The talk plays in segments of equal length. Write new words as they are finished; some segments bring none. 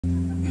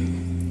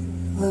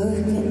Look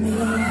at me,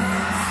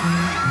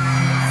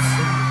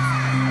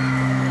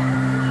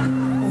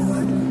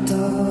 one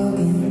dog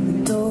in the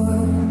door,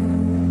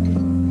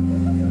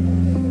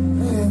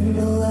 and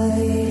the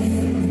light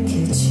in the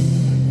kitchen,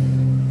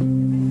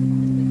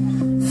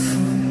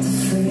 from the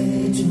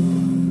fridge on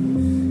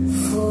the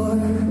floor,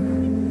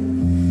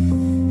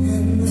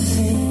 and the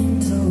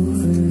faint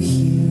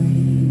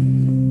overhearing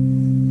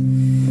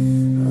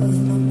of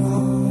my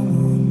mom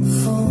on the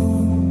phone.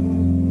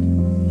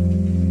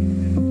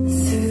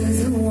 Through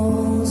the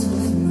walls of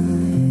my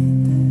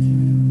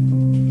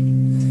bedroom,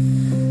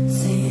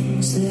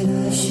 things that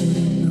I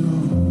shouldn't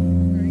know.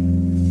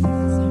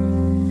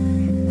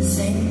 I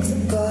think the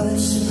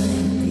bus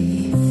might be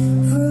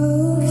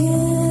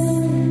broken,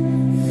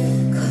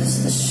 'cause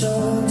the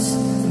shocks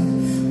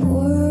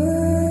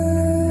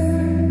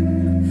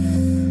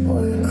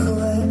were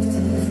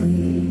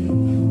collectively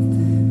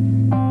open.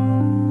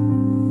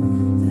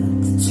 That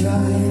the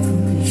drive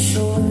would be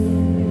short.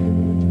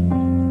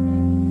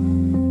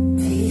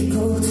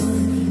 People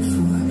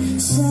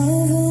 24/7.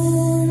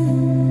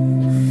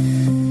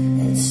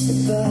 It's the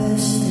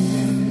best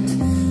and the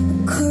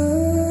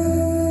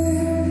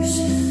curse.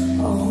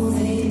 All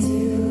they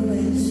do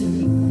is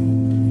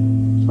remind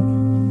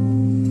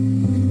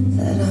me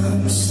that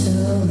I'm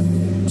still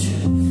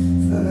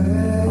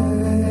introvert.